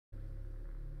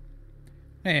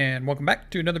And welcome back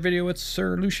to another video with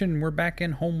SirLucien. We're back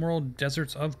in Homeworld,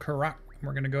 Deserts of Kharak.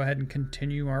 We're going to go ahead and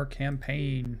continue our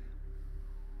campaign.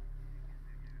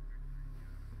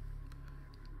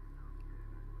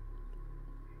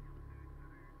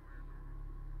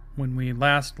 When we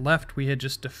last left, we had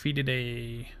just defeated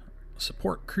a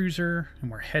support cruiser,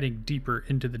 and we're heading deeper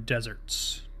into the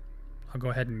deserts. I'll go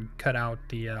ahead and cut out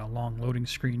the long loading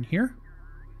screen here.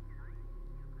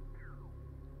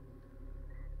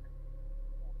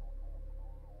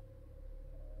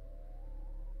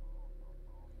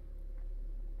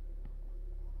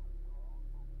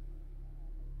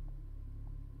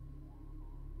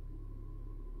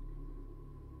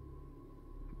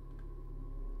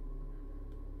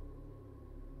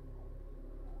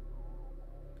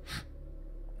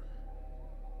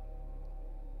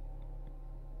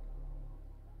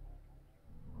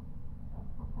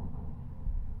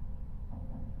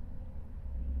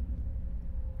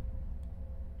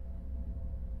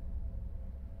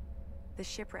 The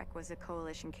shipwreck was a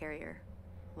coalition carrier,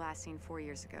 last seen 4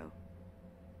 years ago.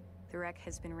 The wreck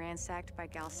has been ransacked by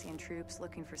Galcian troops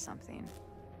looking for something.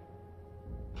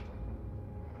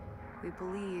 We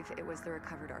believe it was the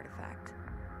recovered artifact.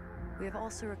 We have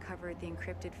also recovered the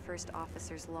encrypted first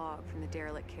officer's log from the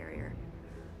derelict carrier.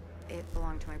 It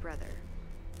belonged to my brother.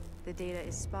 The data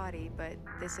is spotty, but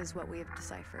this is what we have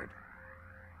deciphered.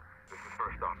 This is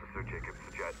First Officer Jacob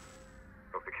Sajet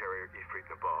of the carrier Ifrit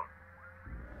Nabal.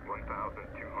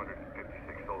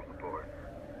 1,256 souls aboard.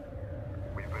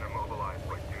 We've been immobilized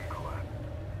by Dune Kalash.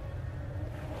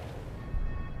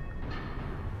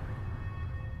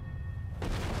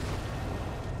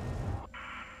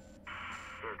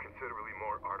 There are considerably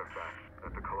more artifacts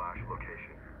at the Kalash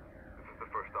location. This is the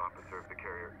First Officer of the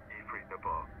carrier Ifrit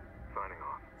Nabal, signing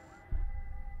off.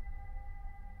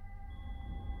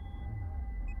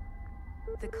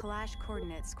 The Kalash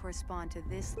coordinates correspond to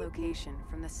this location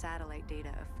from the satellite data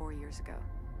of 4 years ago.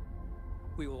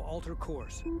 We will alter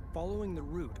course, following the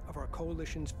route of our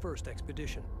Coalition's first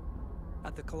expedition.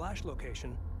 At the Kalash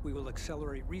location, we will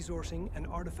accelerate resourcing and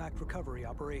artifact recovery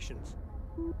operations.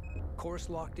 Course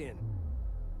locked in.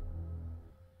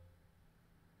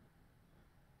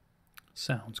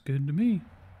 Sounds good to me.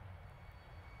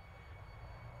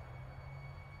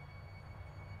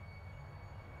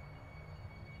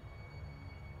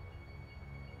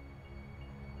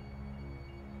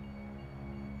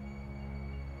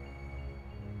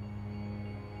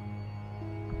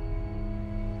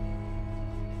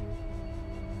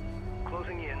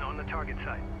 Closing in on the target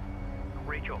site.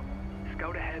 Rachel,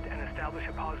 scout ahead and establish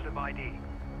a positive ID.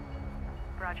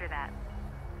 Roger that.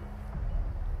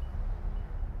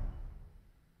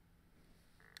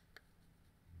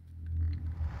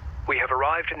 We have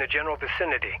arrived in the general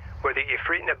vicinity where the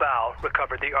Ifrit Nabal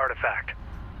recovered the artifact.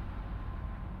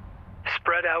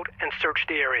 Spread out and search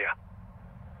the area.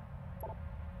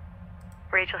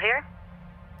 Rachel here?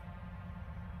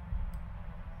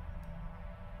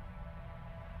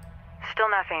 Still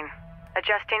nothing.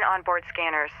 Adjusting onboard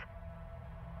scanners.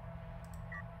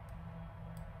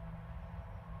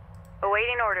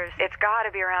 Awaiting orders. It's gotta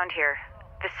be around here.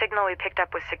 The signal we picked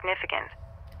up was significant.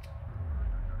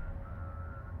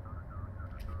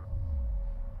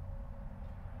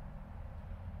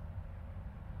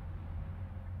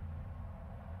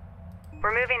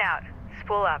 We're moving out.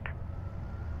 Spool up.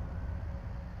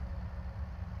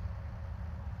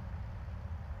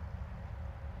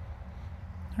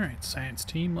 Alright, science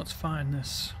team, let's find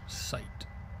this site.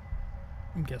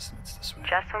 I'm guessing it's this way.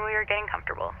 Just when we were getting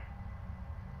comfortable.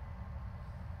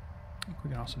 I think we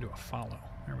can also do a follow.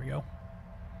 There we go.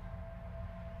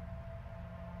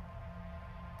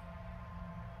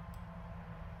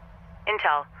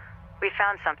 Intel. We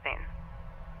found something.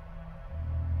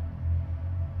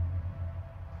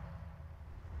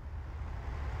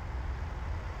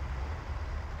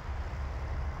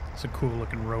 It's a cool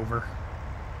looking rover.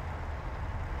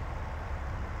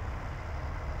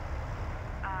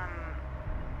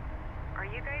 Are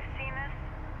you guys seeing this?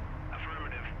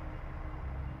 Affirmative.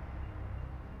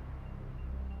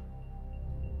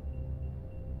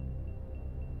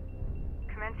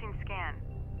 Commencing scan.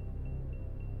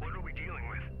 What are we dealing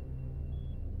with?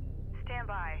 Stand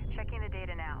by. Checking the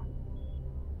data now.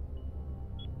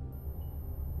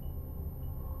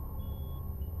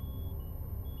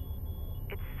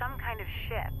 It's some kind of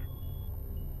ship.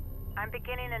 I'm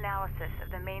beginning analysis of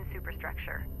the main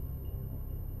superstructure.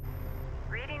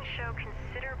 Readings show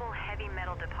considerable heavy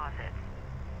metal deposits.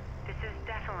 This is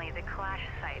definitely the Kalash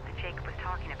site that Jacob was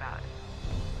talking about.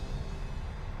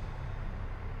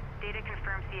 Data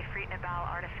confirms the Ifrit Nabal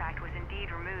artifact was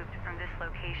indeed removed from this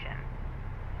location.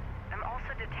 I'm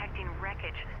also detecting red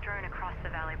wreckage strewn across the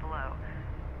valley below.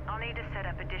 I'll need to set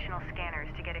up additional scanners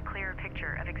to get a clearer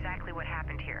picture of exactly what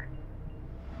happened here.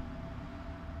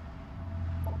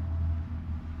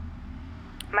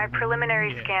 My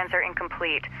preliminary scans are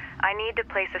incomplete. I need to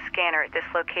place a scanner at this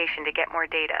location to get more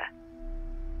data.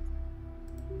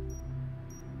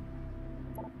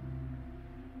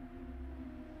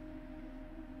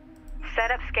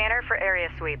 Set up scanner for area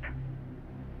sweep.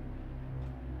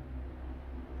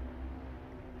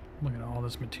 Look at all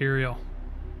this material.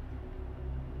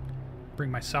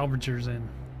 Bring my salvagers in.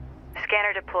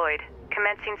 Scanner deployed.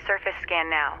 Commencing surface scan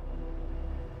now.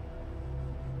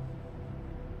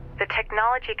 The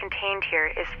technology contained here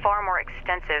is far more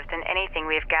extensive than anything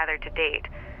we have gathered to date.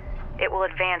 It will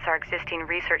advance our existing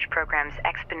research programs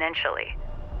exponentially.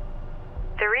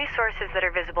 The resources that are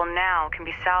visible now can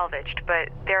be salvaged, but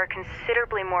there are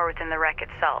considerably more within the wreck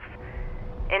itself.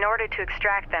 In order to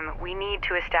extract them, we need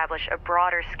to establish a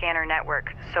broader scanner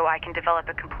network so I can develop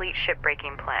a complete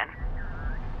shipbreaking plan.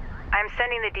 I'm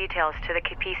sending the details to the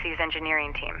KPC's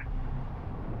engineering team.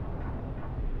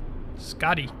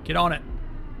 Scotty, get on it.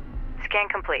 Scan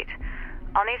complete.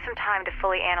 I'll need some time to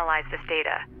fully analyze this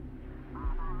data.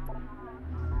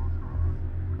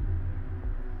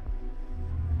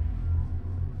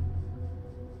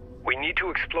 We need to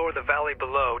explore the valley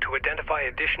below to identify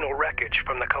additional wreckage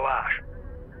from the Kalash.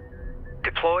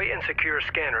 Deploy and secure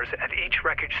scanners at each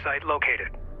wreckage site located.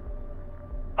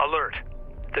 Alert.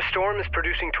 The storm is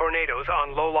producing tornadoes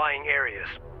on low-lying areas.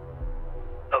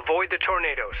 Avoid the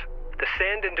tornadoes. The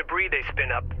sand and debris they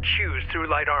spin up chews through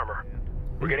light armor.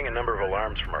 We're getting a number of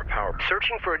alarms from our power.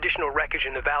 Searching for additional wreckage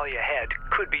in the valley ahead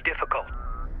could be difficult.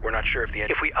 We're not sure if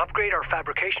If we upgrade our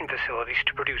fabrication facilities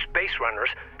to produce base runners,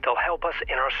 they'll help us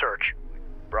in our search.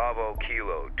 Bravo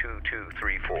Kilo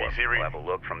 2234. We'll have a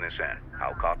look from this end.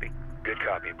 How copy? Good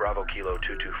copy. Bravo Kilo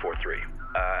 2243.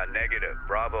 Negative.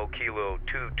 Bravo Kilo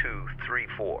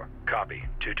 2234. Copy.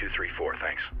 2234,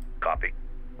 thanks. Copy.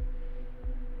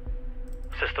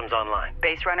 Systems online.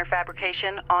 Base runner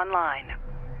fabrication online.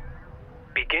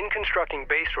 Begin constructing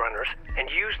base runners and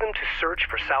use them to search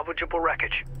for salvageable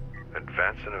wreckage.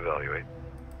 Advance and evaluate.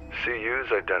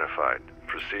 CUs identified.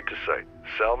 Proceed to site.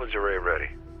 Salvage array ready.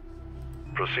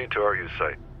 Proceed to RU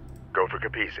site. Go for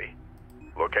Capisi.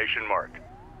 Location marked.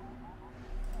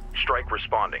 Strike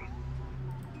responding.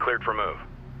 Cleared for move.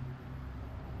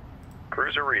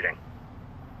 Cruiser reading.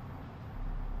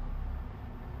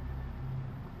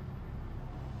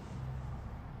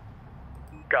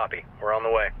 Copy. We're on the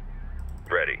way.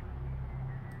 Ready.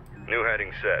 New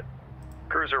heading set.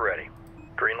 Cruiser ready.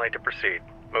 Green light to proceed.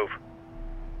 Move.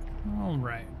 All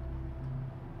right.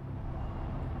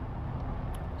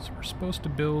 So we're supposed to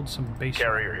build some base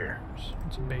Carrier here. runners.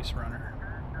 What's a base runner?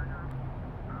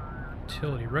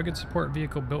 Utility. Rugged support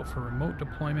vehicle built for remote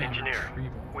deployment Engineer, and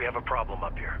retrieval. we have a problem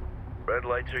up here. Red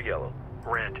lights are yellow.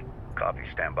 Red. Copy.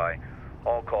 Stand by.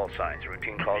 All call signs.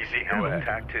 Routine calls. Easy, go Handle ahead.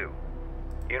 attack 2.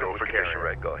 Unit Go for condition carrier.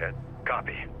 red. Go ahead.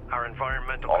 Copy. Our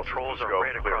environmental All controls systems are go.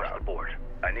 right Clear across out. the board.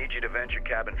 I need you to vent your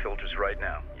cabin filters right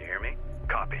now. You hear me?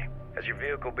 Copy. Has your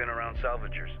vehicle been around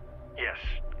salvagers? Yes,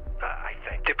 I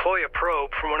think. Deploy a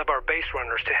probe from one of our base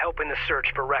runners to help in the search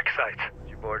for wreck sites.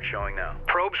 Is your board showing now?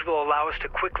 Probes will allow us to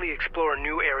quickly explore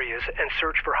new areas and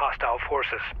search for hostile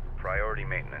forces. Priority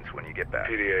maintenance when you get back.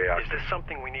 PDA Is active. this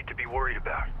something we need to be worried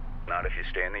about? Not if you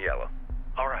stay in the yellow.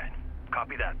 All right.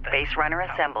 Copy that. Thanks. Base runner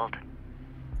assembled.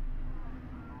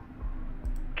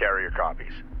 Carrier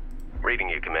copies. Reading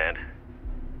you, Command.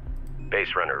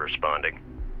 Base runner responding.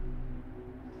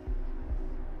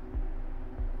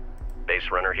 Base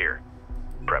runner here.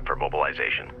 Prep for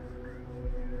mobilization.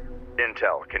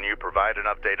 Intel, can you provide an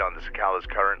update on the Sakala's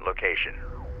current location?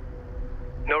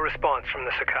 No response from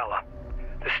the Sakala.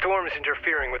 The storm is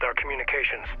interfering with our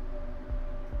communications.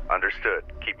 Understood.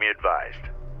 Keep me advised.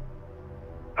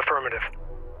 Affirmative.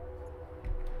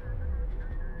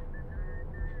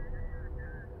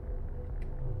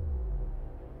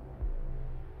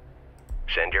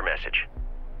 Send your message.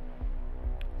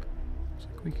 Looks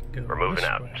like we can go We're moving this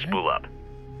out. way. Spool up.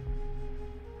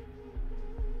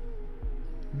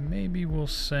 Maybe we'll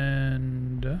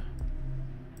send...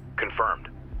 Confirmed.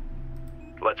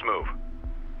 Let's move.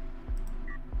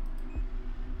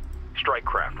 Strike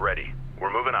craft ready.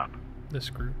 We're moving up. this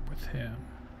group with him.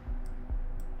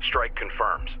 Strike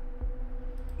confirms.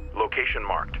 Location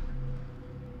marked.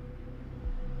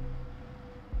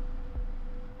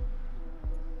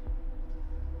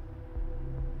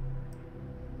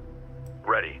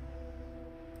 Ready.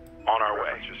 On our way.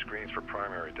 Reference your screens for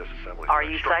primary disassembly.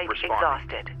 RU Strike site responding.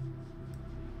 exhausted.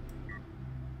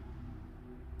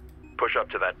 Push up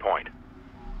to that point.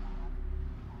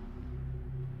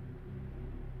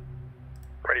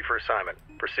 Ready for assignment.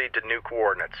 Proceed to new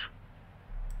coordinates.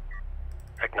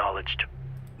 Acknowledged.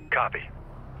 Copy.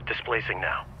 Displacing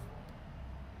now.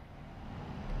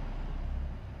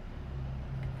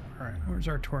 Alright, where's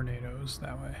our tornadoes?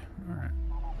 That way. Alright.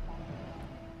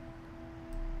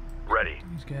 Ready.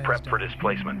 These guys Prep for down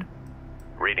displacement. here.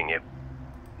 Reading you.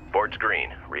 Board's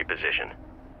green. Reposition.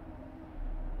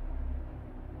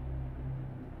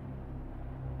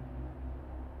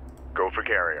 Go for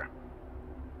carrier.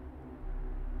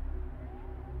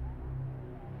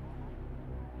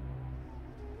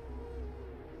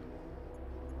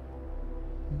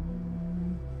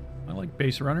 I like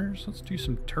base runners. Let's do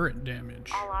some turret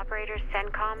damage. All operators,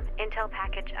 CENTCOM, intel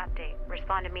package update.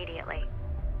 Respond immediately.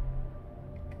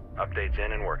 Updates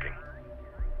in and working.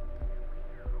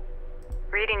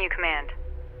 Reading you, Command.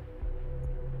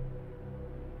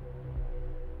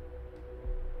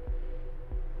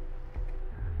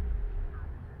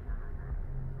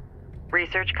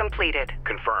 Research completed.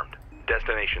 Confirmed.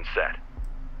 Destination set.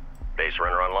 Base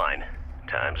runner online.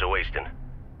 Time's a-wasting.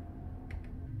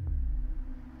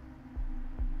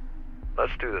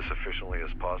 Let's do this efficiently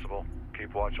as possible.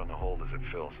 Keep watch on the hold as it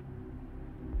fills.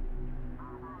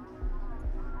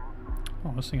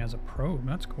 Oh, this thing has a probe.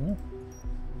 That's cool.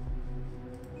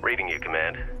 Reading you,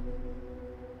 Command.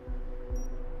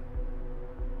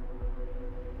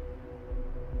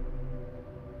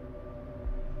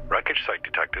 Wreckage site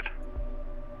detected.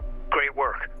 Great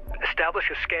work. Establish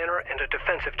a scanner and a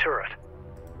defensive turret.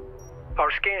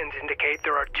 Our scans indicate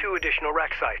there are 2 additional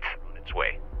wreck sites. On its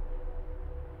way.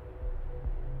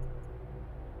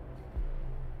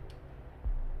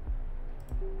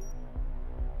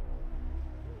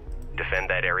 Defend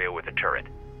that area with a turret.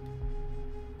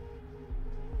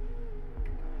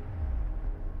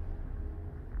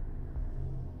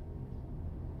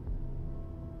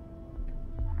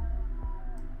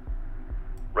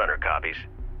 Runner copies.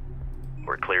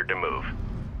 We're cleared to move.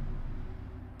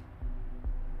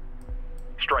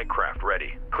 Strike craft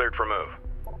ready. Cleared for move.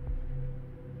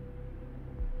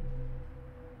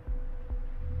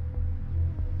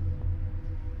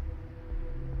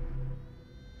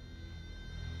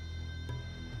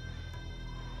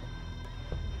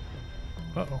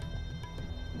 Uh-oh.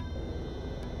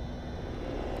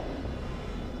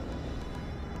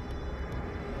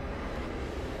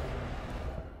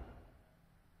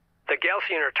 The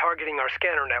Galcian are targeting our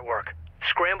scanner network.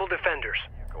 Scramble defenders.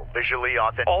 Visually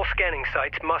authentic. All scanning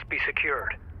sites must be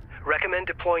secured. Recommend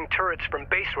deploying turrets from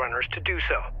base runners to do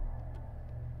so.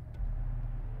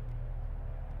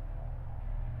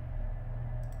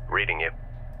 Reading you.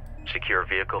 Secure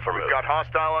vehicle for move. We've got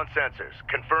hostile on sensors.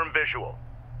 Confirm visual.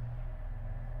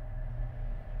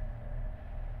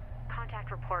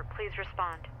 Contact report. Please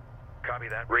respond. Copy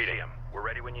that. Reading. We're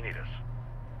ready when you need us.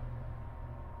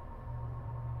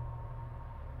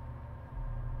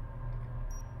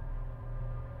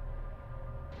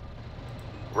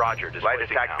 Roger. Light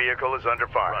Displacing attack now. vehicle is under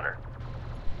fire. Runner.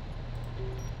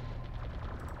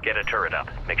 Get a turret up.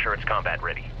 Make sure it's combat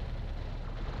ready.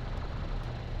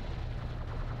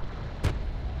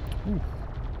 Ooh.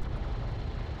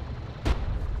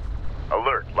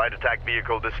 Alert. Light attack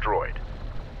vehicle destroyed.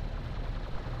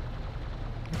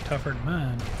 Tougher than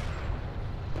mine.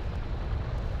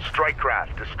 Strike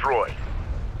craft destroyed.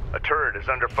 A turret is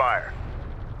under fire.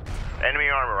 Enemy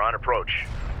armor on approach.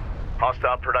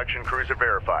 Hostile production cruiser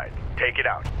verified. Take it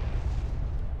out.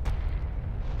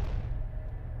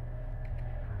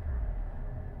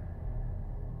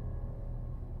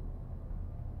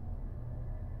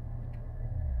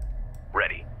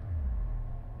 Ready.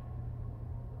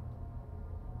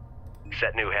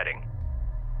 Set new heading.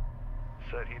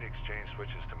 Set heat exchange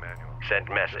switches to manual. Send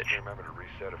message. Just remember to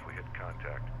reset if we hit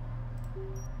contact.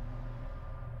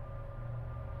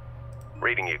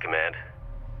 Reading you, Command.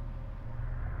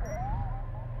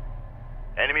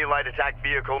 Enemy light attack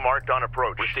vehicle marked on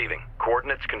approach. Receiving.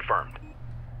 Coordinates confirmed.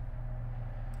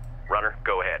 Runner,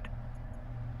 go ahead.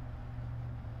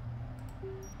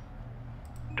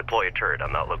 Deploy a turret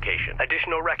on that location.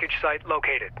 Additional wreckage site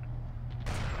located.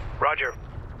 Roger.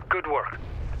 Good work.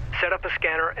 Set up a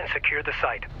scanner and secure the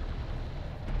site.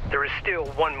 There is still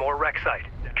 1 more wreck site.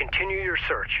 Continue your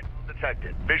search.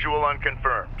 Detected. Visual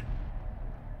unconfirmed.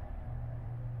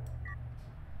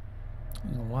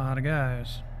 There's a lot of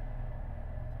guys.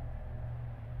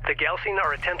 The Galcian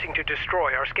are attempting to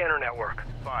destroy our scanner network.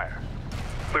 Fire.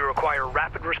 We require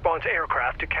rapid response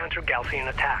aircraft to counter Galcian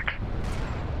attacks.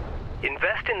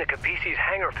 Invest in the Capisi's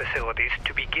hangar facilities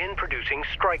to begin producing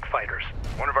strike fighters.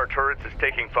 One of our turrets is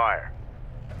taking fire.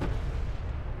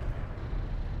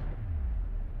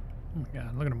 Oh my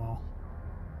god, look at them all.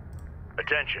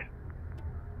 Attention.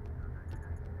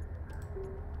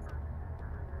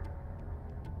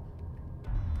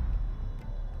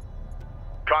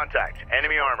 Contact.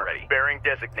 Enemy armor. Ready. Bearing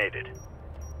designated.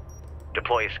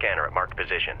 Deploy a scanner at marked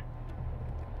position.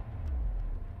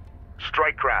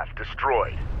 Strike craft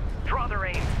destroyed. Draw their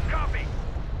aim. Copy.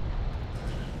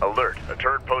 Alert. A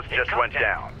turret post In just went contact.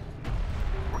 down.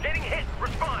 We're getting hit.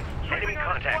 Response. Enemy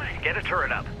contact. Get a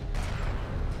turret up.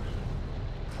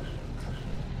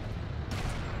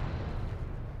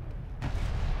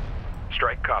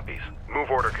 Strike copies. Move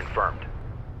order confirmed.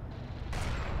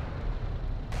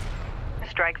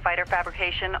 Strike fighter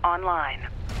fabrication online.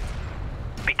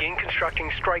 Begin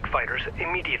constructing strike fighters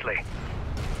immediately.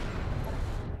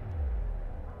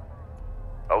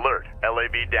 Alert.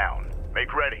 LAV down.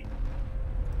 Make ready.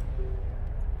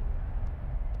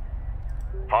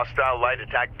 Hostile light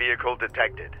attack vehicle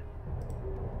detected.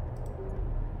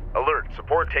 Alert.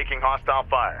 Support taking hostile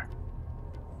fire.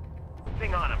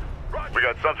 Thing on him. We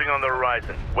got something on the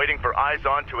horizon. Waiting for eyes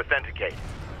on to authenticate.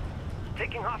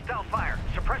 Taking hostile fire.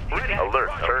 Suppress the attack. Alert.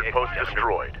 Roger. Turret Okay. post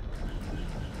destroyed.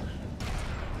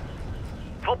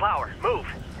 Full power. Move.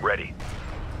 Ready.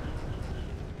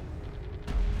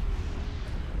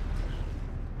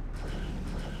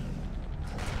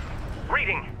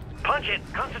 Reading. Punch it.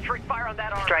 Concentrate fire on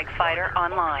that armor. Strike fighter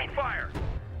online. Fire.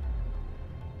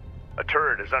 A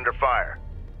turret is under fire.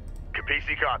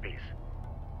 Capisi copies.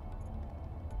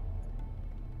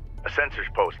 A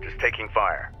sensors post is taking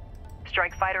fire.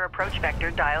 Strike fighter approach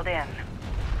vector dialed in.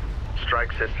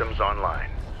 Strike systems online.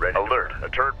 Ready. Alert. A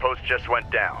turret post just went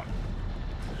down.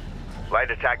 Light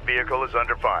attack vehicle is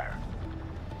under fire.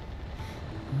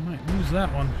 I might lose that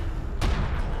one.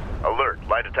 Alert.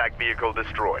 Light attack vehicle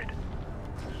destroyed.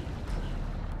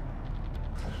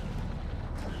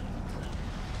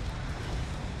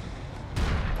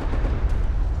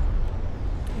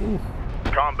 Ooh.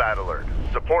 Combat alert.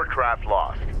 Support craft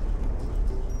lost.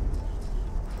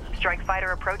 Strike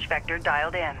fighter approach vector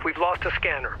dialed in. We've lost a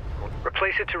scanner.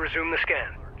 Replace it to resume the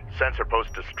scan. Sensor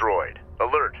post destroyed.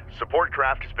 Alert. Support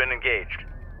craft has been engaged.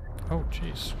 Oh,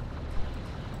 jeez.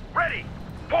 Ready.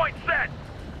 Point set.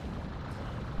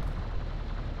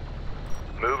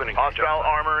 Moving and hostile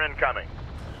armor incoming.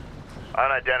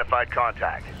 Unidentified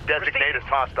contact. Designate as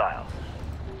hostile.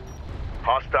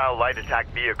 Hostile light attack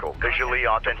vehicle visually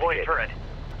authenticated. Deploy turret.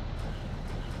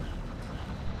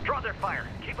 Draw their fire.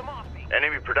 Keep them off me.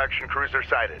 Enemy production cruiser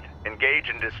sighted. Engage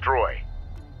and destroy.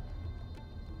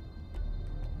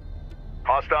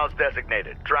 Hostiles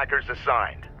designated. Trackers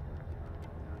assigned.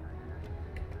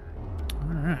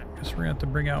 Alright, guess we're gonna have to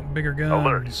bring out bigger guns.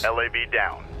 Alert. LAV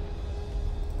down.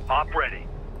 Op ready.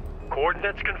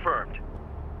 Coordinates confirmed.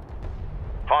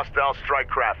 Hostile strike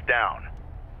craft down.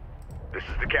 This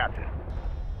is the captain.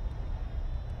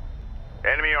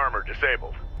 Enemy armor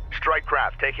disabled. Strike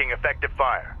craft taking effective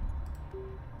fire.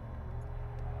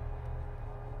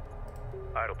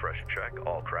 Idle pressure check,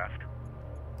 all craft.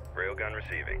 Railgun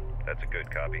receiving. That's a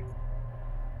good copy.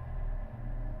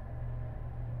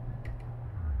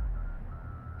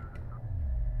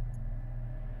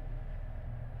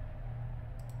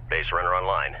 Base runner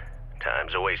online.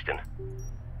 Time's a-wasting.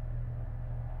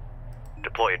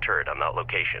 Deploy a turret on that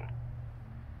location.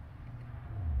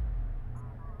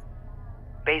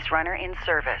 Base runner in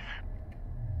service.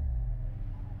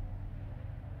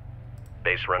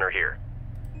 Base runner here.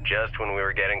 Just when we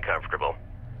were getting comfortable.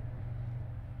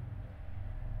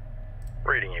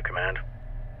 Reading you, Command.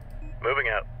 Moving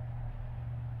out.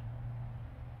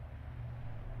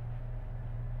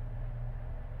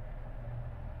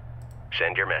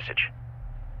 Send your message.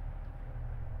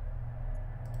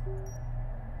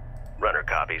 Runner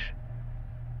copies.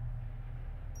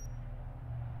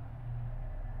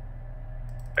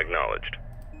 Acknowledged.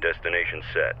 Destination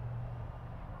set.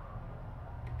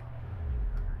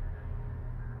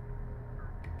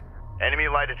 Enemy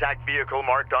light attack vehicle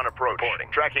marked on approach. Reporting.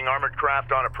 Tracking armored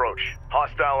craft on approach.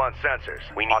 Hostile on sensors.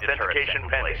 We need the turret set authentication in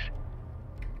pending. place.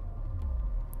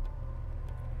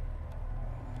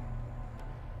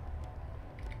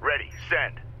 Ready.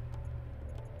 Send.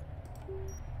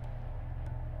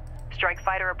 Strike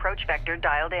fighter approach vector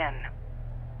dialed in.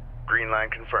 Green line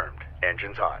confirmed.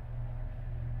 Engines hot.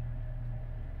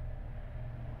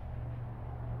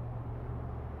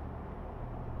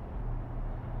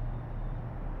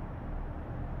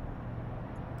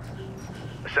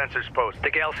 The sensors post. The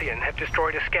Galcian have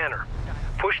destroyed a scanner.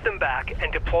 Push them back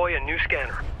and deploy a new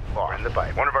scanner. Far in the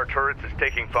fight. One of our turrets is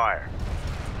taking fire.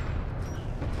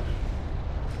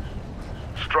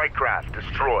 Strike craft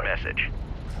destroyed. Message.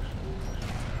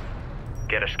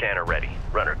 Get a scanner ready.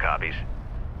 Runner copies.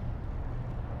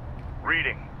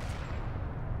 Reading.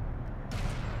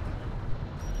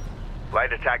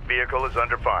 Light attack vehicle is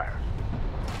under fire.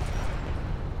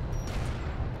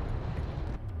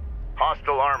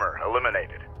 Hostile armor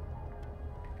eliminated.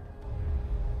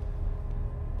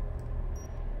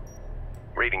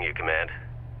 Reading you, Command.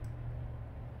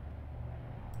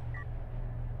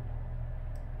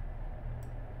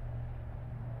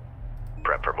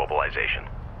 Prep for mobilization.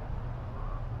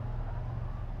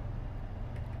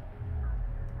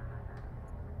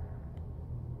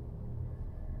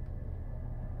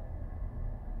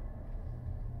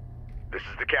 This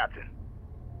is the captain.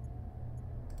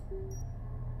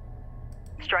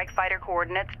 Strike fighter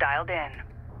coordinates dialed in.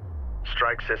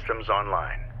 Strike systems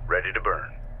online. Ready to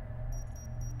burn.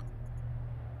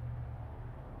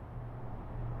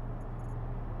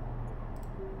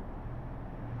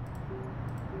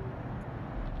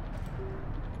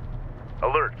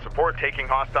 Alert, support taking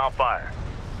hostile fire.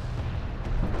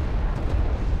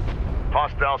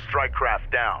 Hostile strike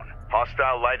craft down.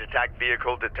 Hostile light attack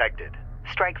vehicle detected.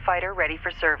 Strike fighter ready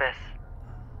for service.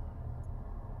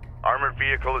 Armored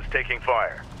vehicle is taking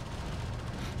fire.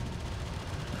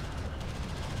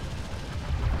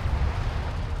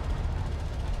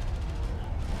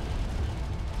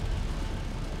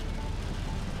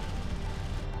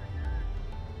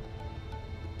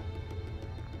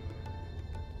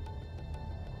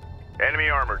 Enemy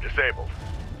armor disabled.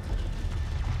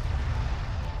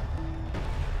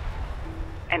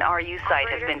 An RU site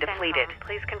has been Operator depleted. CENTCOM,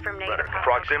 please confirm negative.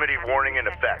 Proximity warning in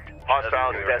effect.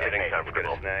 Hostiles designated. If we get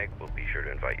a snag, we'll be sure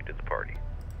to invite you to the party.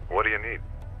 What do you need?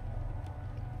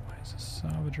 Why is the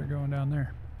salvager going down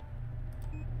there?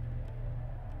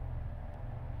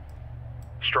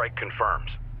 Strike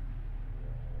confirms.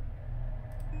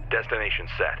 Destination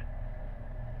set.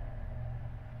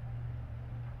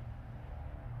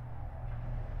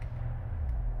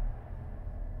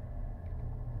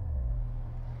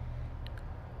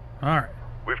 Alright.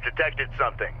 We've detected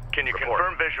something. Can you Report.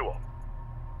 confirm visual?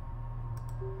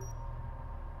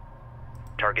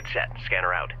 Target set.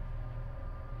 Scanner out.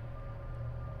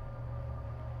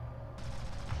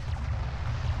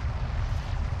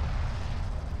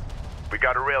 We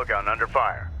got a railgun under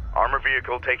fire. Armor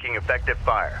vehicle taking effective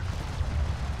fire.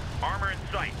 Armor in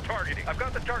sight. Targeting. I've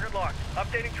got the target locked.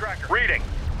 Updating tracker. Reading.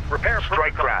 Repair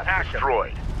Strike protocol craft active.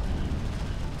 destroyed.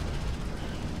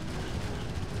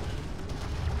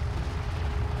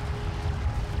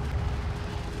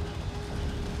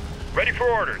 Ready for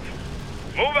orders.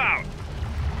 Move out.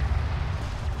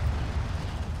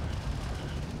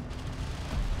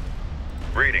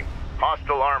 Reading.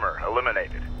 Hostile armor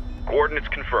eliminated. Coordinates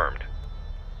confirmed.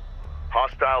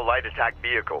 Hostile light attack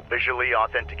vehicle visually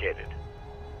authenticated.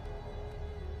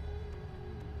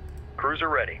 Cruiser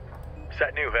ready.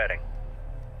 Set new heading.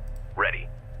 Ready.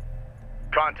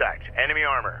 Contact. Enemy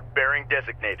armor. Bearing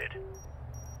designated.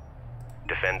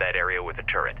 Defend that area with a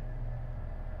turret.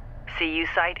 CU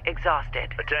site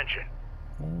exhausted. Attention.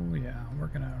 Oh yeah, we're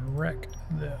gonna wreck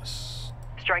this.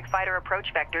 Strike fighter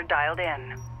approach vector dialed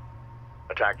in.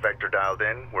 Attack vector dialed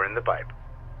in. We're in the pipe.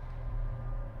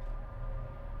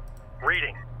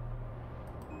 Reading.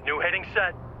 New heading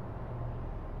set.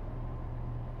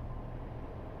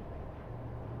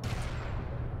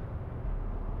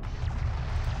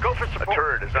 Go for A support.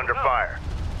 turret is under fire.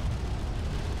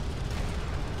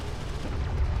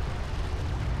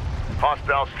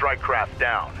 Hostile strike craft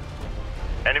down.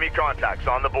 Enemy contacts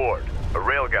on the board. A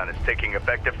railgun is taking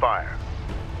effective fire.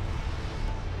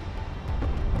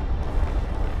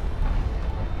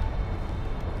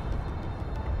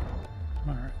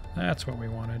 Alright, that's what we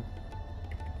wanted.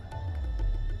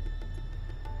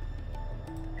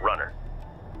 Runner.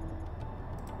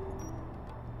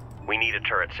 We need a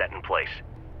turret set in place.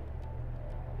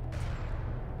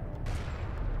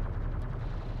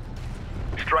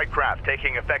 Strike craft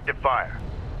taking effective fire.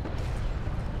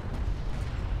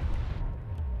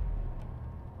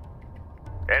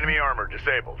 Enemy armor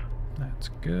disabled. That's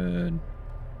good.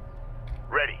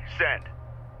 Ready, send.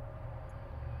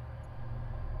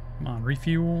 Come on,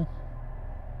 refuel.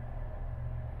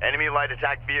 Enemy light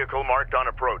attack vehicle marked on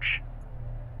approach.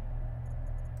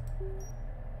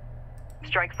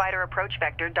 Strike fighter approach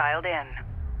vector dialed in.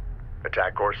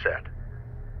 Attack course set.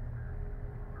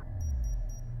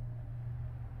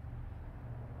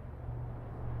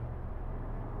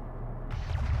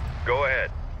 Go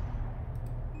ahead.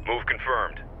 Move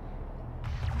confirmed.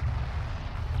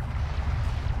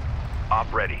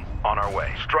 Op ready. On our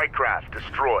way. Strike craft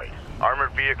destroyed.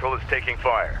 Armored vehicle is taking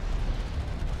fire.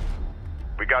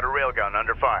 We got a railgun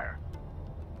under fire.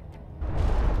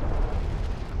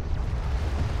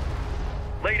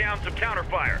 Lay down some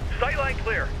counterfire. Sightline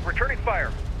clear. Returning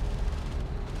fire.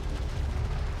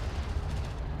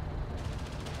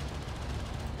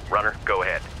 Runner, go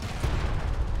ahead.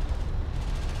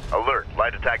 Alert.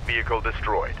 Light attack vehicle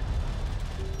destroyed.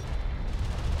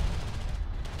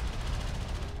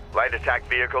 Light attack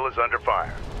vehicle is under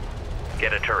fire.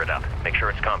 Get a turret up. Make sure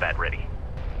it's combat ready.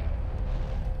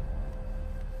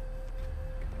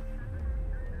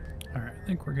 Alright, I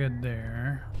think we're good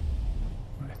there.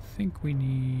 I think we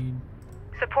need...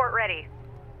 Support ready.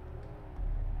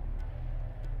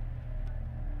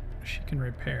 She can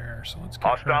repair, so let's get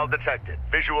Hostile her. detected.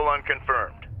 Visual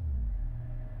unconfirmed.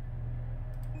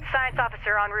 Science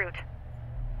officer en route.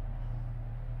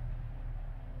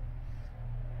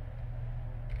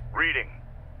 Reading.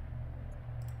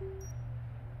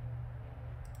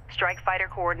 Strike fighter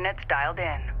coordinates dialed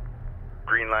in.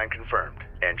 Green line confirmed.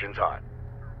 Engines hot.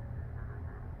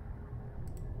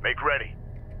 Make ready.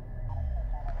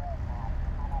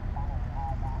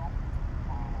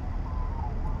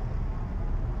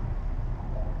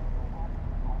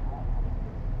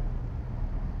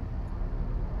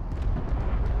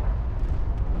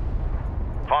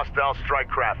 Hostile strike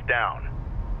craft down.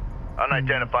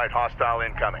 Unidentified hostile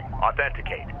incoming.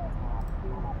 Authenticate.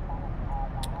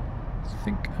 I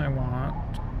think I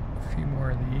want a few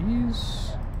more of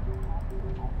these.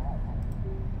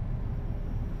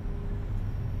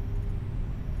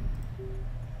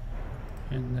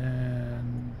 And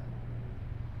then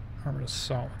armored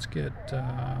assault. Let's get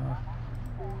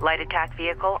Light attack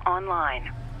vehicle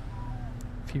online.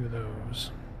 a few of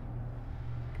those.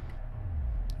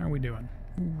 How are we doing?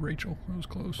 Ooh, Rachel, that was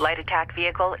close. Light attack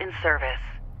vehicle in service.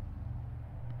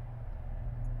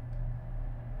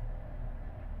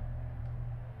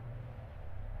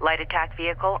 Light attack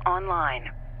vehicle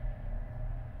online.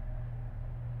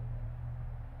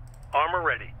 Armor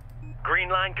ready. Green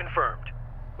line confirmed.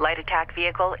 Light attack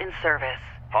vehicle in service.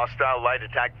 Hostile light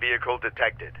attack vehicle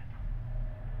detected.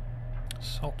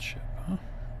 Assault ship, huh?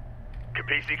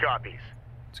 Capisi copies.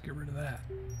 Let's get rid of that.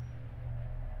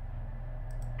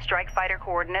 Strike fighter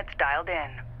coordinates dialed in.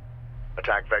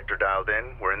 Attack vector dialed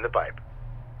in. We're in the pipe.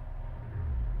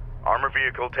 Armor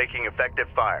vehicle taking effective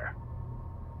fire.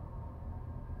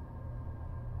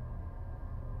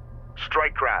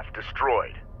 Strike craft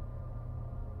destroyed.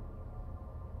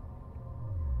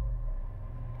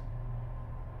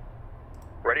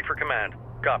 Ready for command.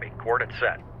 Copy. Coordinates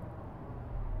set.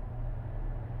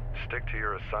 Stick to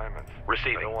your assignments. I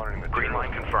Receiving. don't want any Green line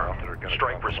materials confirmed. that are gonna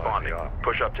Strike compromise responding. the op.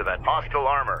 Push up to that point. Hostile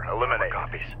armor eliminated.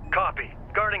 Copies. Copy.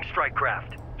 Guarding strike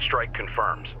craft. Strike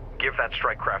confirms. Give that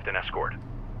strike craft an escort.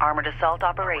 Armored assault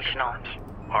operational.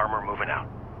 Armor moving out.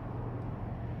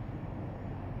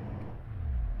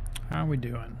 How are we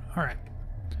doing? Alright.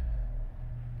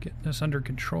 Getting this under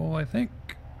control, I think.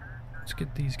 Let's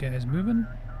get these guys moving.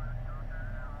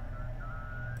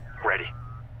 Ready.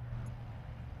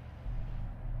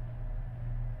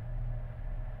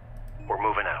 We're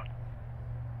moving out.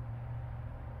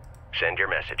 Send your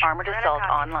message. Armored assault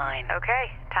online.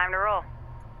 Okay, time to roll.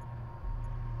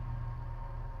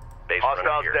 Base runner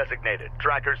Hostiles here. designated.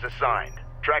 Trackers assigned.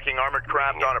 Tracking armored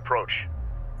craft on approach.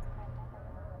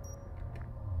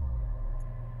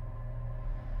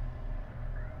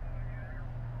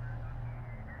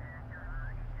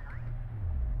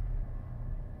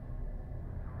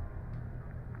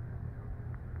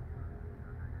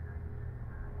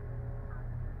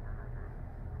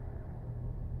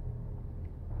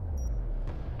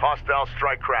 Hostile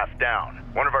strike craft down.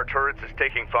 One of our turrets is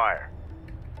taking fire.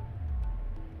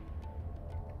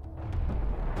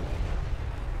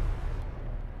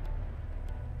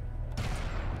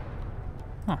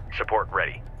 Support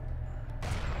ready.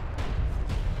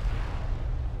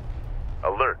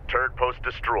 Alert, turret post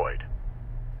destroyed.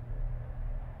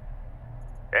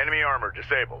 Enemy armor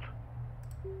disabled.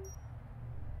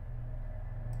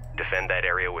 Defend that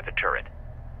area with a turret.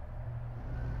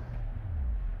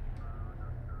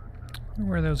 I wonder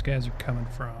where those guys are coming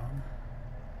from.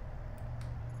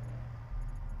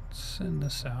 Send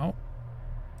this out.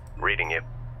 Reading you.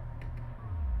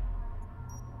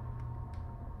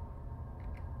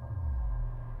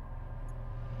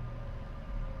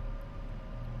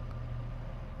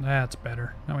 That's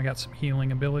better. Now we got some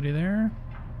healing ability there.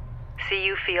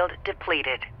 CU field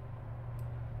depleted.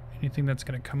 Anything that's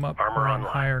going to come up Armor on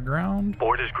online. higher ground.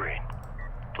 Board is green.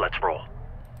 Let's roll.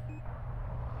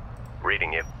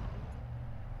 Reading you.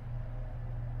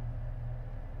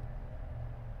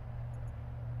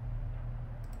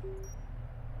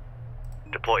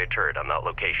 Deploy a turret on that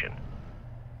location.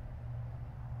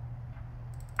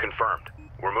 Confirmed.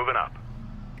 We're moving up.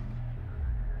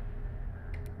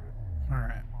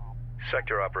 Alright.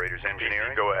 Sector operators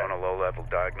engineering, Go ahead. on a low-level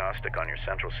diagnostic on your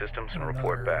central systems and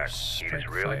report Another back. Heat is strike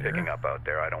really fighter. picking up out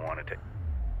there. I don't want to take...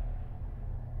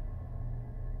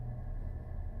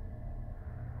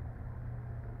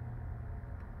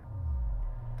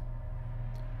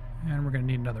 And we're going to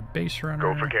need another base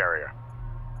runner. Go for carrier.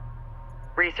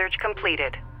 Research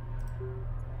completed.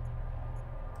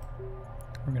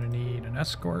 We're going to need an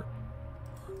escort.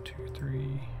 1, 2,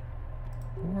 3,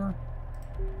 4.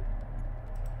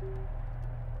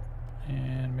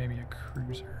 And maybe a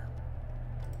cruiser.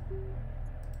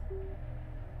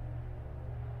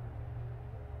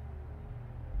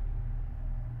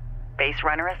 Base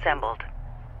runner assembled.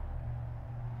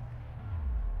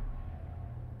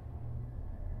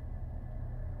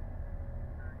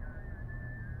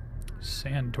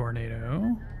 Sand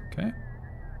tornado. Okay.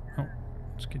 Oh,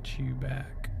 let's get you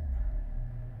back.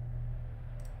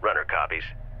 Runner copies.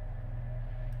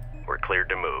 We're cleared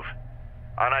to move.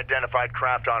 Unidentified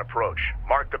craft on approach.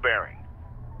 Mark the bearing.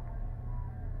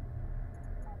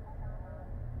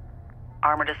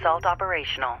 Armored assault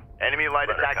operational. Enemy light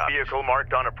Runner attack copies. vehicle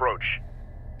marked on approach.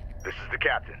 This is the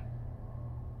captain.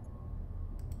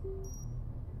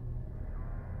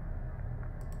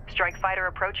 Strike fighter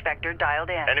approach vector dialed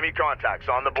in. Enemy contacts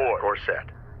on the board. Or set.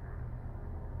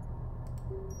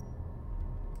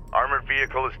 Armored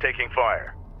vehicle is taking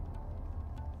fire.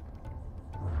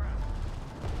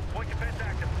 Point defense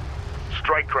active.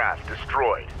 Strike craft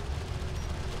destroyed.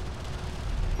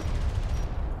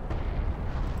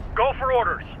 Go for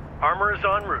orders. Armor is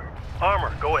en route.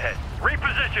 Armor, go ahead.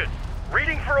 Reposition.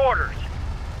 Reading for orders.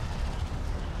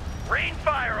 Rain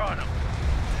fire on them.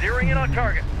 Zeroing in on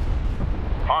target.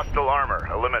 Hostile armor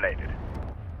eliminated.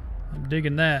 I'm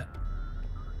digging that.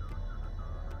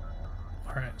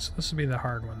 Alright, so this will be the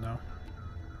hard one, though.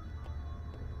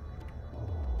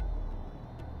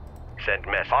 Send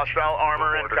message. Hostile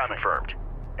armor Order incoming. confirmed.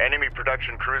 Enemy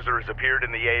production cruiser has appeared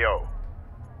in the AO.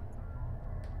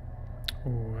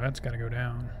 Oh, that's got to go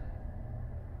down.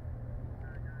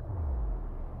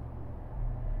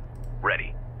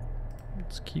 Ready.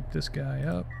 Let's keep this guy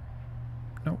up.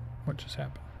 Nope, what just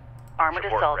happened? Armored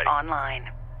Support assault ready.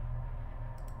 online.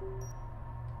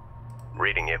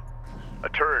 Reading you. A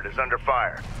turret is under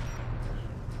fire.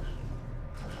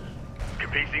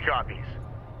 Capisi copies.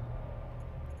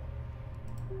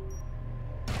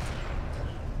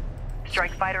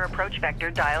 Strike fighter approach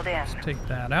vector dialed in. Let's take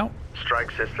that out.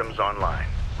 Strike systems online.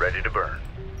 Ready to burn.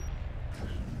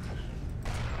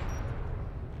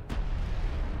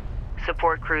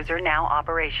 Support cruiser now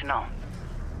operational.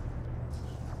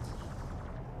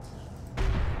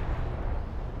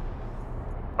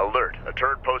 Alert. A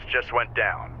turret post just went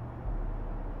down.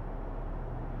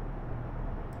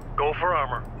 Go for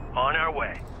armor. On our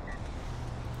way.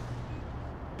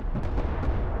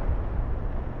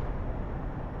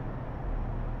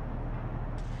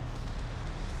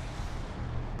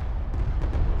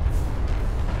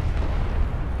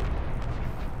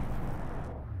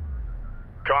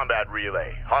 Combat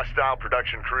relay. Hostile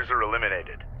production cruiser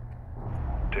eliminated.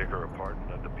 Take her apart and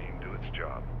let the beam do its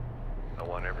job. I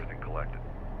want everything collected.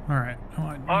 Alright, I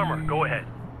want Armor, you- go ahead.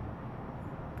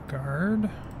 Guard.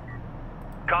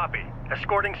 Copy.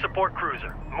 Escorting support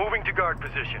cruiser. Moving to guard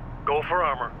position. Go for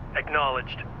armor.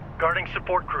 Acknowledged. Guarding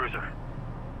support cruiser.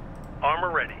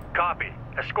 Armor ready. Copy.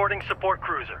 Escorting support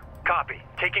cruiser. Copy.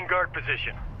 Taking guard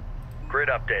position. Grid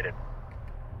updated.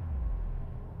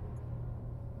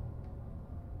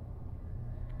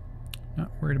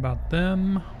 Not worried about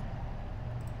them.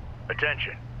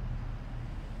 Attention.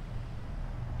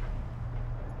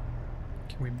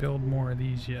 Can we build more of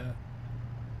these yet?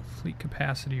 Fleet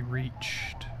capacity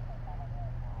reached.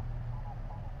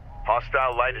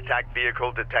 Hostile light attack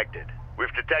vehicle detected.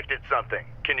 We've detected something.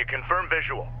 Can you confirm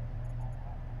visual?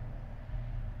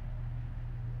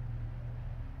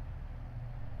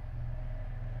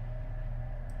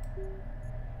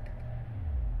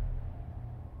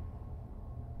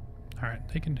 Alright,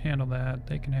 they can handle that.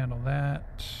 They can handle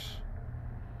that.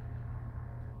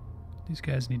 These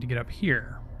guys need to get up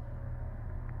here.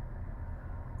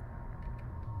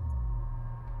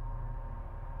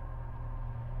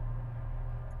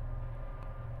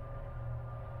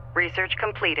 Research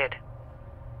completed.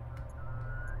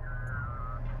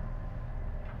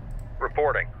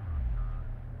 Reporting.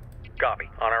 Copy.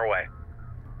 On our way.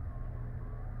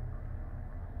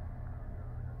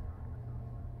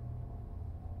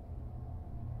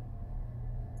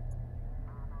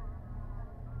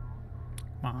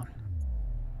 Come on.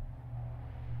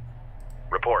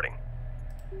 Reporting.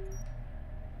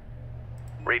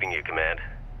 Reading you, Command.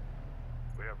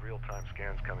 We have real-time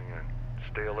scans coming in.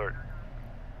 Stay alert.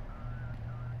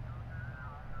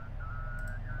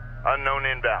 Unknown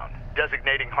inbound.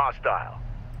 Designating hostile.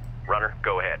 Runner,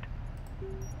 go ahead.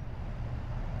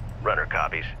 Runner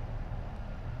copies.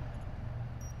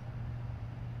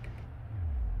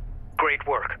 Great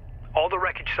work. All the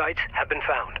wreckage sites have been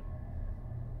found.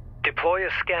 Deploy a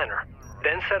scanner,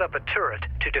 then set up a turret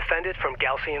to defend it from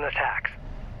Gaussian attacks.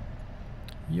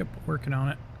 Yep, working on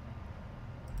it.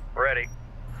 Ready.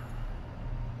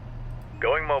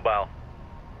 Going mobile.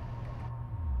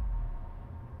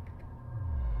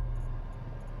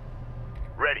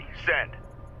 Ready, send.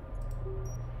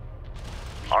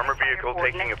 Armor vehicle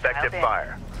taking effective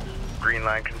fire. Green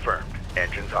line confirmed.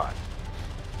 Engines hot.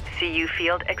 CU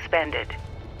field expended.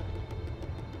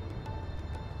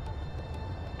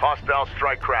 Hostile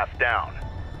strike craft down.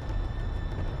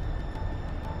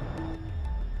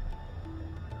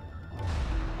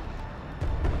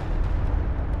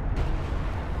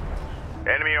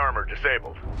 Enemy armor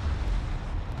disabled.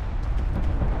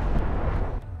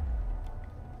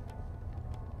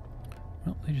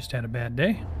 Well, they just had a bad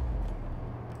day.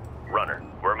 Runner,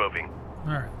 we're moving.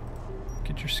 Alright.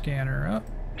 Get your scanner up.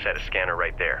 Set a scanner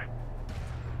right there.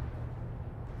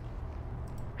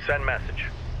 Send message.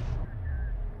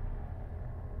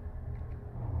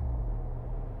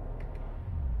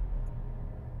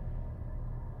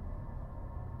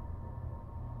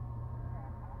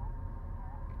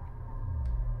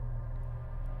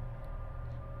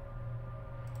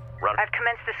 Runner. I've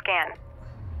commenced the scan.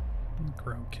 I think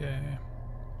we're okay.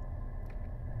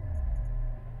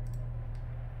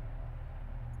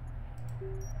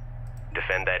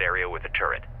 Defend that area with a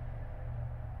turret.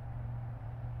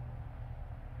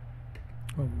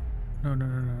 Oh,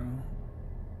 no.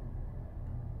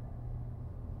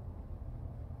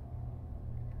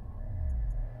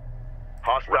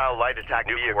 Hostile light attack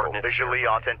New vehicle coordinates. visually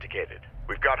authenticated.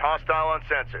 We've got hostile on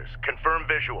sensors. Confirm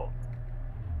visual.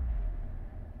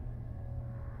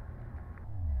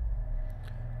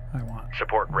 I want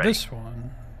Support ready. this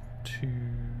one to...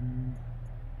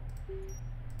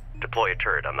 Deploy a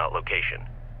turret on that location.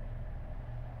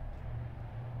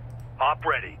 Op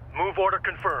ready. Move order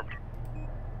confirmed.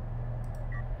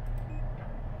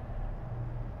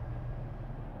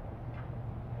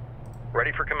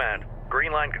 Ready for command.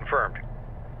 Green line confirmed.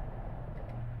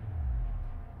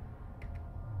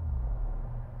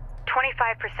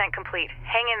 25% complete.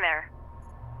 Hang in there.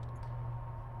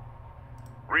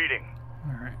 Reading.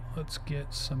 Alright, let's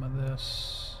get some of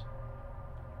this.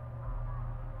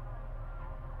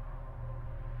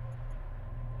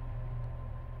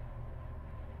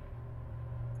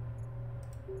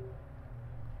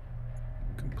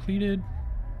 Completed.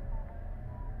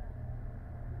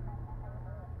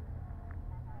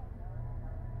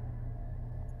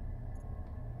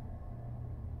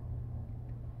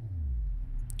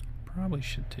 Probably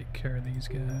should take care of these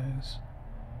guys.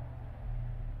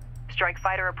 Strike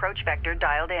fighter approach vector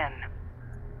dialed in.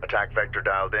 Attack vector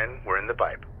dialed in. We're in the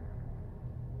pipe.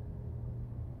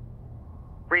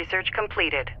 Research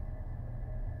completed.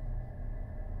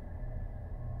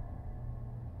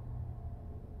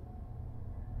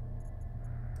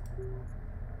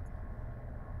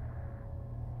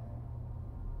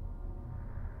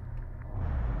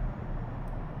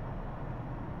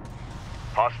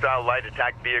 Hostile light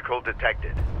attack vehicle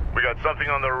detected. We got something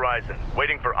on the horizon.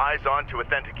 Waiting for eyes on to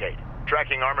authenticate.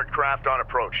 Tracking armored craft on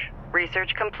approach.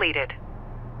 Research completed.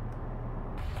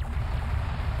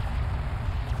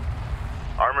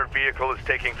 Armored vehicle is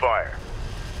taking fire.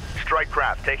 Strike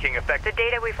craft taking effect. The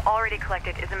data we've already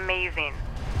collected is amazing.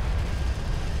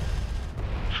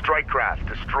 Strike craft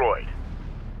destroyed.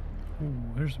 Ooh,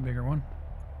 there's a bigger one.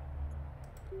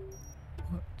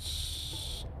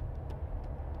 Let's...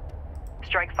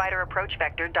 Strike fighter approach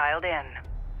vector dialed in.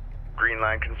 Green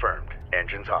line confirmed.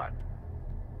 Engines hot.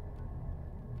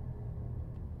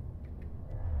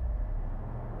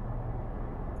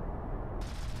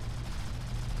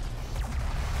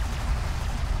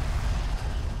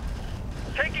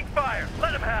 Taking fire.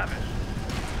 Let him have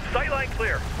it. Sightline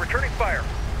clear. Returning fire.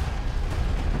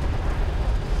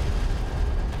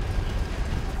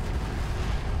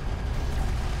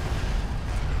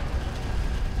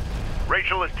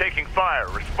 Rachel is taking fire.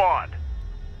 Respond.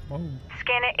 Whoa.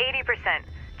 Scan at 80%.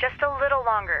 Just a little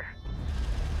longer.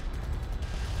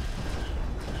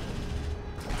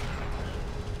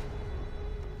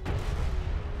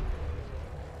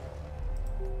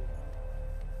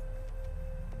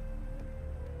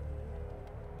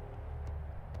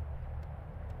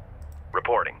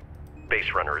 Reporting.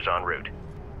 Base runner is en route.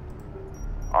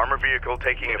 Armor vehicle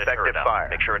taking Get the effective turret out. fire.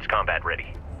 Make sure it's combat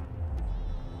ready.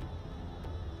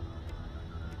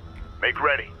 Make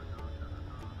ready.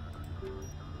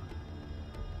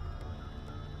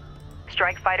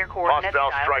 Strike fighter coordinates Hostile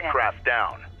dialed strike in. craft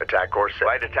down. Attack course set.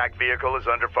 Light attack vehicle is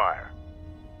under fire.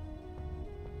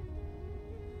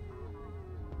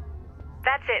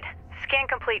 That's it. Scan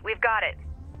complete. We've got it.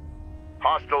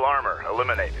 Hostile armor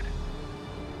eliminated.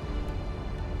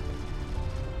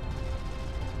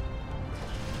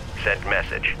 Sent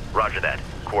message. Roger that.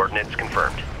 Coordinates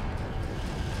confirmed.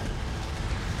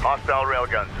 Hostile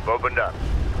railguns have opened up.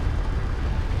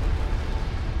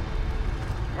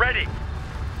 Ready.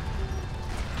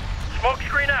 Smoke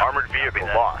screen out. Armored vehicle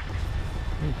lost.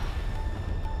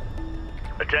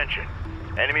 Attention.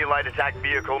 Enemy light attack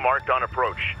vehicle marked on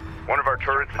approach. One of our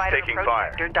turrets is Fighter taking approach fire.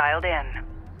 vector dialed in.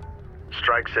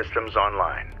 Strike systems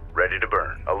online. Ready to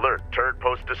burn. Alert. Turret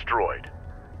post destroyed.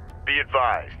 Be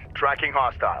advised. Tracking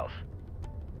hostiles.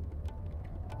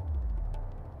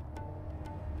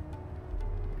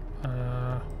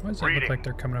 Why does it look like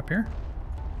they're coming up here?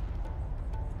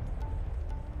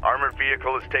 Armored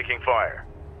vehicle is taking fire.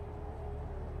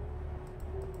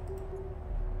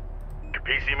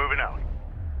 PC moving out.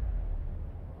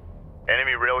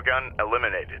 Enemy railgun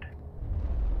eliminated.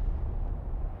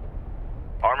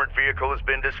 Armored vehicle has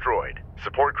been destroyed.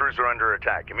 Support cruiser under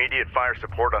attack. Immediate fire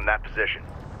support on that position.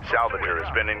 Salvager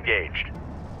has been engaged.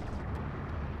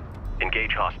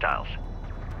 Engage hostiles.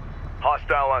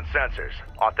 Hostile on sensors.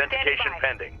 Authentication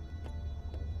pending.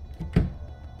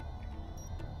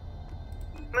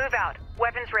 Move out.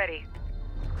 Weapons ready.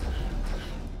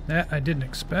 That I didn't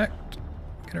expect.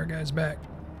 Get our guys back.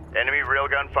 Enemy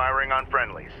railgun firing on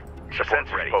friendlies. The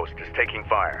sensors post is taking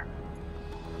fire.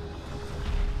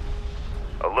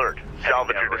 Alert.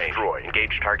 Salvager destroyed.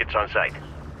 Engage targets on site.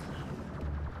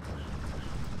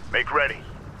 Make ready.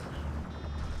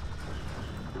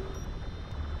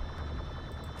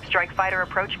 Strike fighter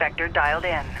approach vector dialed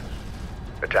in.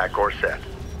 Attack course set.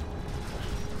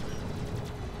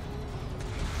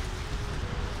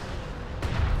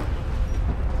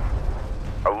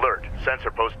 Alert.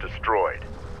 Sensor post destroyed.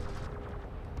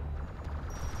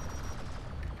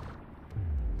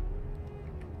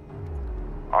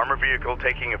 Armor vehicle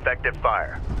taking effective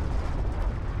fire.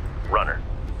 Runner.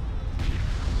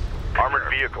 Armored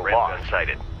vehicle lost.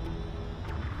 Sighted.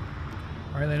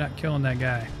 Why are they not killing that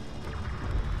guy?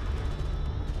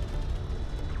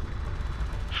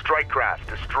 Strike craft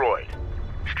destroyed.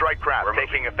 Strike craft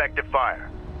taking effective fire.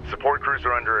 Support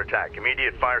cruiser under attack.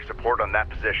 Immediate fire support on that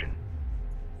position.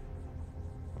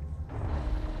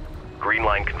 Green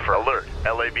line confirmed. Alert.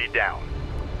 LAB down.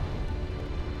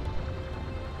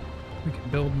 We can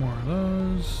build more of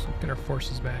those. Get our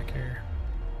forces back here.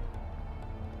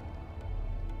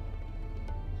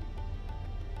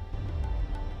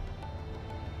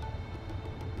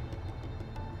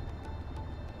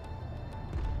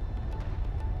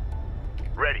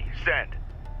 Ready. Send.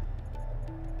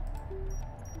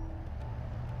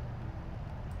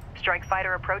 Strike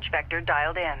fighter approach vector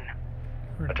dialed in.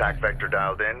 Attack vector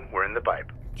dialed in. We're in the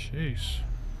pipe. Jeez.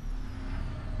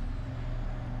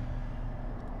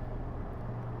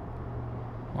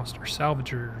 Lost our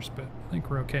salvagers, but I think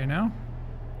we're okay now.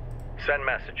 Send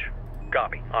message.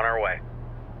 Copy. On our way.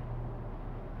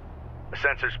 The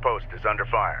sensors post is under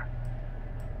fire.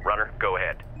 Runner, go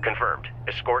ahead. Confirmed.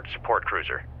 Escort support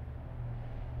cruiser.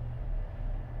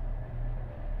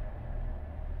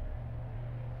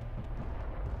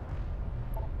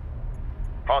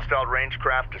 Hostile range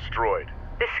craft destroyed.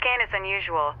 This scan is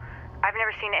unusual. I've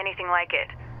never seen anything like it.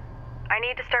 I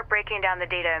need to start breaking down the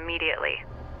data immediately.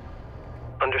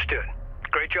 Understood.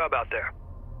 Great job out there.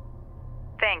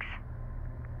 Thanks.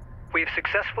 We have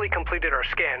successfully completed our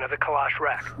scan of the Kalash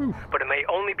wreck, but it may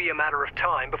only be a matter of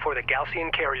time before the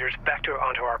Gaussian carriers vector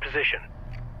onto our position.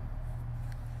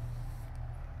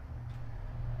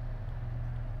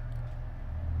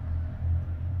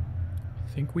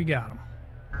 I think we got them.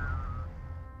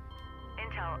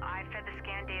 Intel, I fed the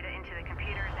scan data into the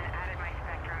computers and added my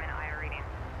spectrum and IR readings.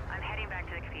 I'm heading back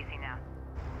to the PC now.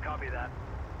 Copy that.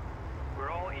 We're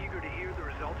all eager to hear the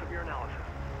results of your analysis.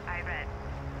 I bet.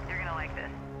 You're gonna like this.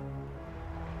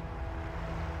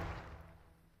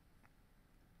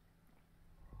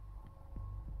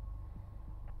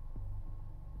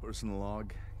 Personal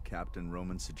log, Captain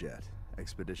Roman Sajet,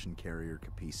 Expedition Carrier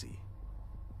Capisi.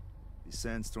 These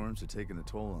sandstorms are taking a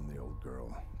toll on the old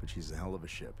girl, but she's a hell of a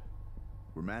ship.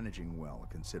 We're managing well,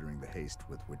 considering the haste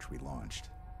with which we launched.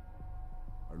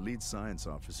 Our lead science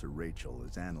officer, Rachel,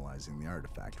 is analyzing the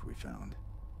artifact we found.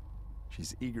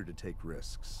 She's eager to take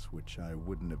risks, which I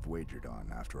wouldn't have wagered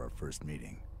on after our first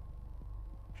meeting.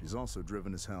 She's also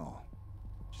driven as hell.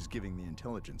 She's giving the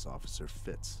intelligence officer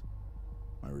fits.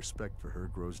 My respect for her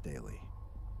grows daily.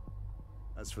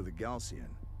 As for the Gaussian,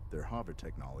 their hover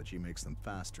technology makes them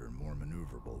faster and more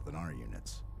maneuverable than our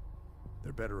units.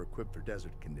 They're better equipped for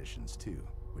desert conditions too,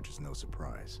 which is no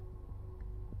surprise.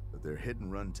 But their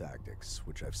hit-and-run tactics,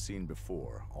 which I've seen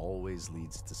before, always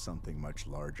leads to something much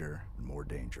larger and more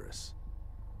dangerous.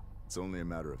 It's only a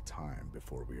matter of time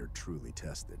before we are truly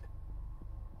tested.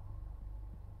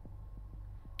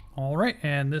 All right,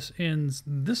 and this ends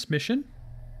this mission.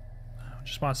 I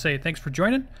just want to say thanks for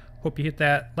joining. Hope you hit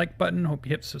that like button. Hope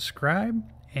you hit subscribe.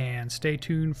 And stay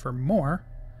tuned for more.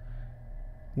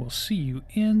 We'll see you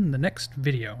in the next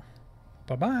video.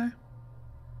 Bye-bye.